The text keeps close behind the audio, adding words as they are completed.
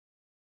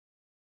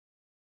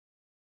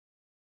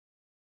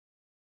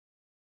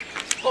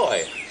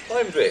Hi,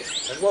 I'm Vic,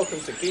 and welcome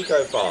to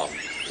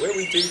GeekoFarm, where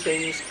we do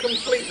things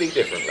completely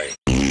differently.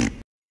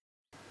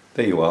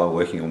 There you are,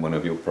 working on one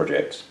of your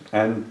projects,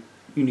 and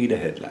you need a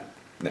headlamp.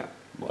 Now,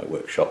 my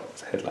workshop,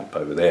 there's a headlamp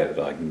over there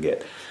that I can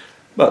get,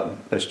 but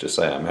let's just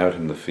say I'm out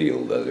in the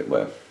field, as it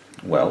were.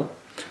 Well,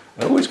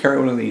 I always carry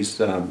one of these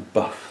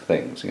buff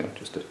things, you know,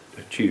 just a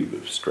tube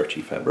of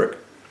stretchy fabric.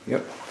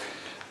 Yep.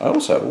 I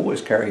also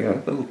always carry a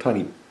little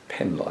tiny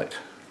pen light.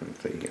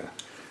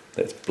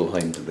 Let's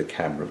blind to the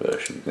camera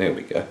version. There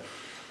we go.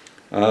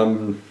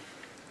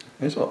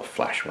 It's not a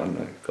flash one,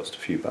 it cost a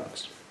few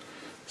bucks.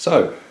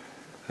 So,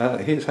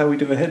 here's how we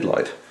do a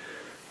headlight.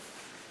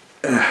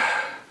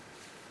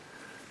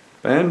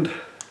 Band,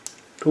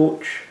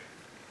 torch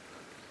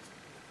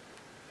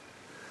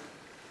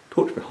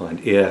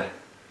behind ear,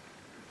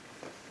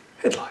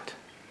 headlight.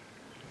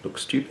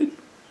 Looks stupid,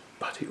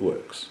 but it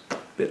works. A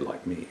bit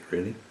like me,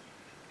 really.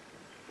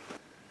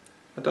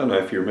 I don't know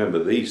if you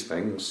remember these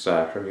things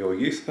from your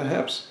youth,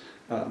 perhaps.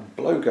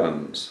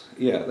 Blowguns.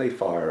 Yeah, they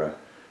fire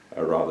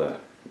a rather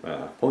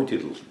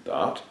pointed little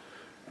dart,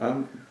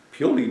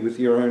 purely with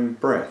your own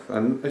breath.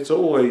 And it's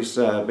always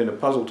been a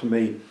puzzle to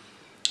me,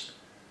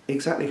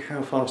 exactly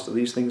how fast are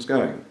these things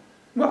going?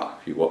 Well,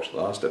 if you watched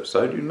the last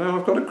episode, you know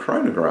I've got a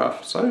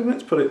chronograph, so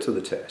let's put it to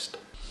the test.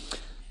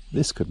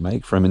 This could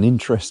make for an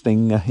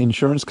interesting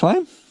insurance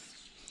claim.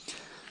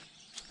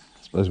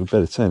 I suppose we'd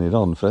better turn it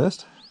on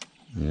first.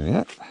 There we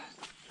are.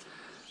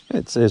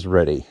 It says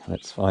ready.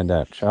 Let's find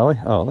out, shall we?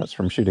 Oh, that's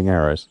from shooting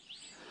arrows.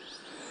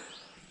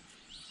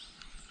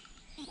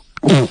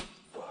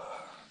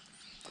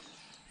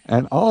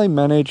 And I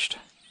managed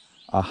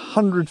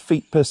 100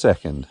 feet per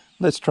second.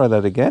 Let's try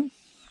that again.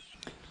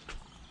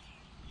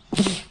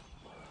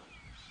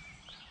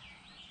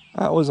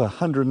 That was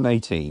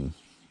 118.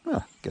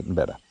 Ah, getting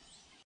better.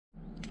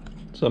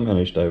 So I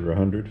managed over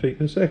 100 feet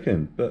per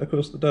second, but of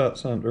course the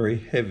darts aren't very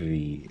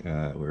heavy.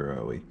 Where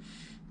are we?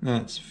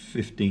 That's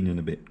 15 and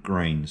a bit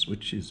grains,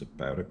 which is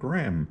about a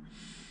gram.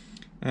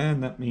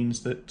 And that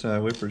means that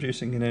we're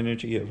producing an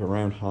energy of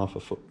around half a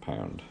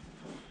foot-pound.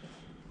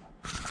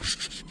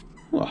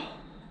 Well,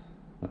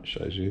 that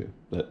shows you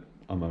that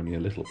I'm only a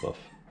little buff.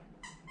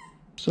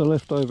 So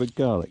leftover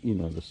garlic, you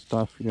know the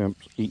stuff, you haven't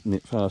eaten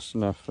it fast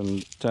enough,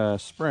 and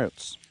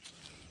sprouts.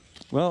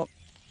 Well,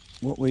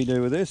 what we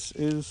do with this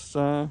is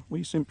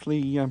we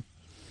simply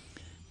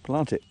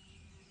plant it.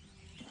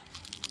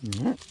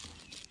 Right.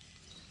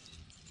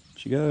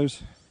 She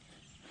goes,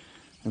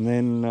 and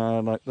then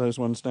like those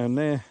ones down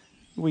there,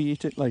 we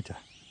eat it later.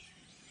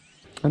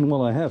 And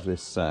while I have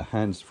this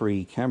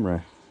hands-free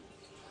camera,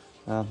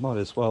 might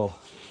as well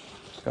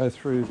go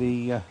through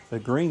the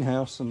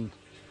greenhouse, and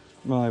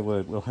my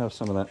word, we'll have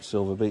some of that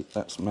silver beet.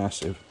 That's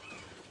massive.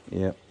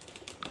 Yep.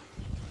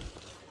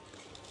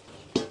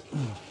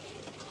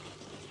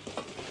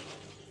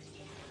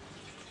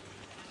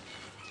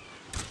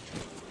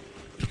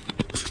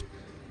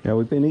 Yeah,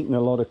 we've been eating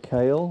a lot of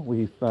kale.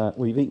 We've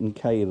eaten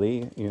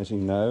Kaylee, as you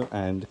know,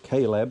 and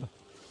Caleb,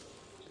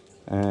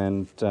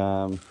 and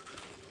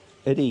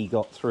Eddie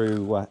got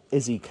through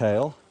Izzy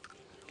Kale,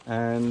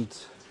 and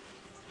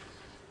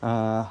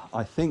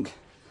I think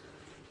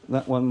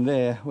that one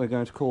there we're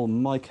going to call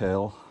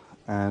Michael,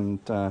 and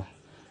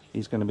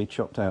he's going to be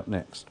chopped out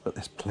next. But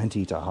there's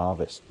plenty to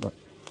harvest. Look.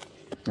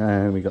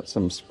 And we got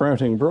some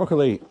sprouting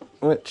broccoli,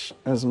 which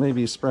has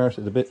maybe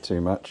sprouted a bit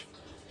too much.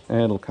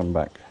 It'll come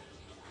back.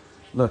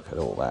 Look at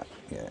all that.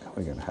 Yeah,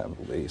 we're going to have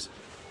all these.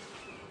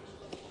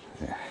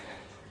 Yeah.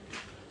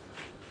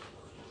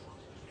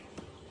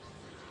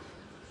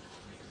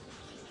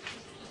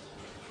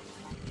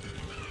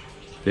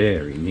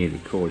 Very nearly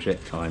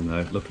courgette time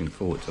though. Looking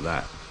forward to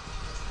that.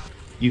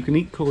 You can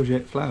eat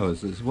courgette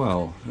flowers as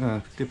well.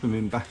 Dip them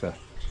in batter.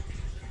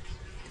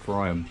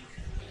 Fry them.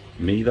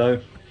 Me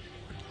though,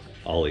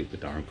 I'll eat the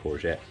darn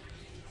courgette.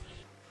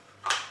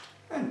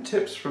 And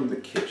tips from the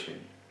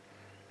kitchen.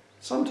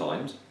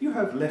 Sometimes you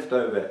have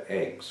leftover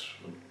eggs,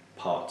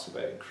 parts of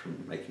eggs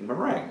from making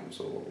meringues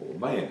or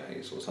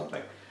mayonnaise or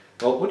something.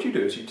 Well, what you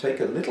do is you take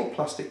a little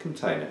plastic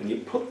container and you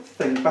put the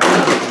thing back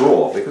in the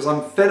drawer, because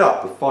I'm fed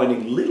up with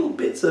finding little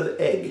bits of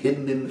egg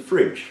hidden in the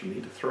fridge for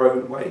me to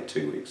throw away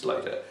 2 weeks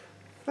later.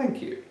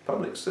 Thank you.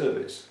 Public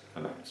service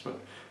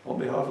announcement on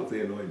behalf of the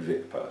annoyed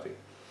Vic party.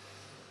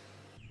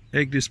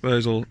 Egg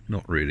disposal,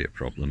 not really a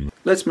problem.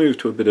 Let's move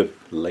to a bit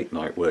of late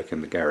night work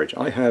in the garage.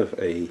 I have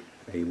a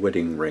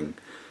wedding ring.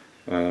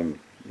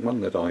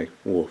 One that I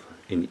wore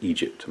in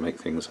Egypt to make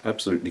things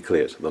absolutely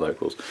clear to the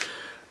locals,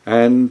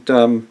 and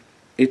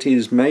it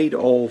is made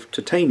of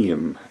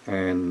titanium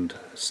and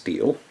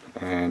steel,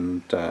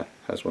 and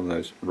has one of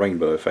those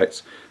rainbow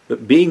effects,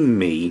 but being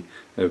me,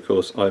 of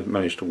course, I've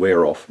managed to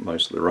wear off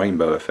most of the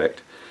rainbow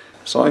effect,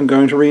 so I'm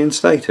going to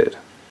reinstate it.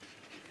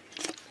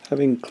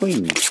 Having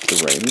cleaned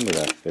the ring with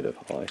a bit of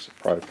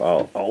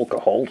high-profile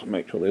alcohol to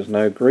make sure there's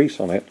no grease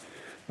on it,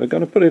 we're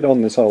going to put it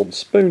on this old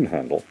spoon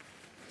handle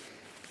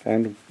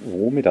and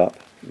warm it up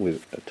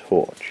with a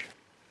torch.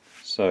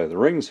 So the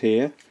ring's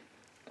here,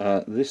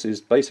 This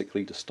is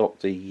basically to stop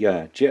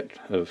the jet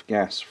of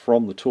gas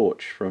from the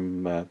torch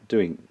from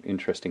doing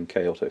interesting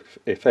chaotic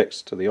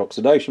effects to the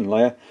oxidation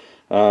layer.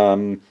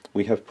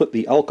 We have put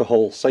the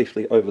alcohol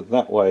safely over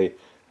that way,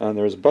 and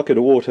there is a bucket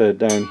of water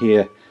down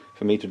here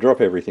for me to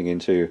drop everything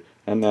into,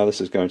 and now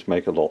this is going to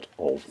make a lot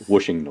of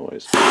whooshing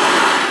noise.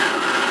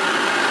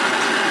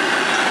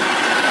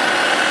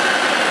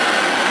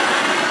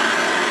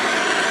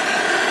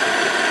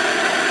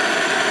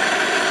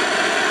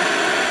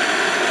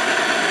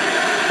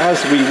 As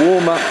we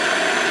warm up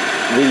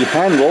the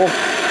handle,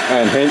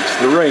 and hence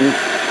the ring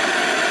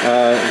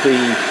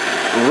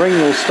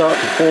will start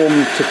to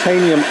form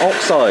titanium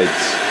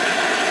oxides,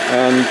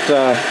 and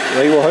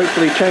they will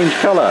hopefully change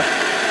colour,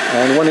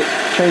 and when it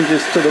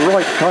changes to the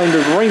right kind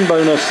of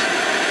rainbowness,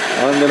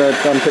 I'm going to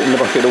dump it in the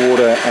bucket of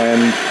water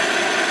and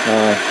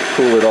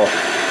cool it off,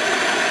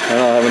 and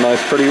I'll have a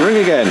nice pretty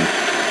ring again.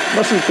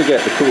 Mustn't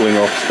forget the cooling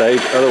off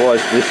stage,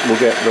 otherwise this will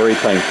get very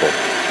painful.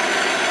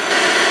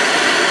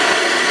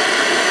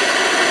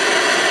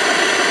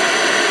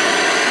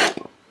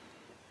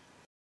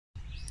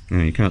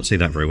 Now, you can't see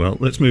that very well.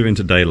 Let's move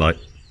into daylight.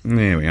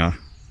 There we are.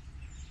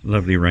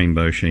 Lovely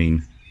rainbow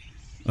sheen.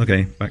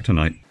 Okay, back to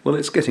night. Well,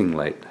 it's getting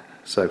late,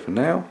 so for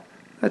now,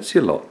 that's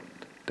your lot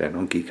down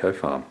on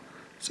GeekoFarm.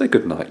 Say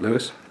good night,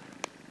 Lewis.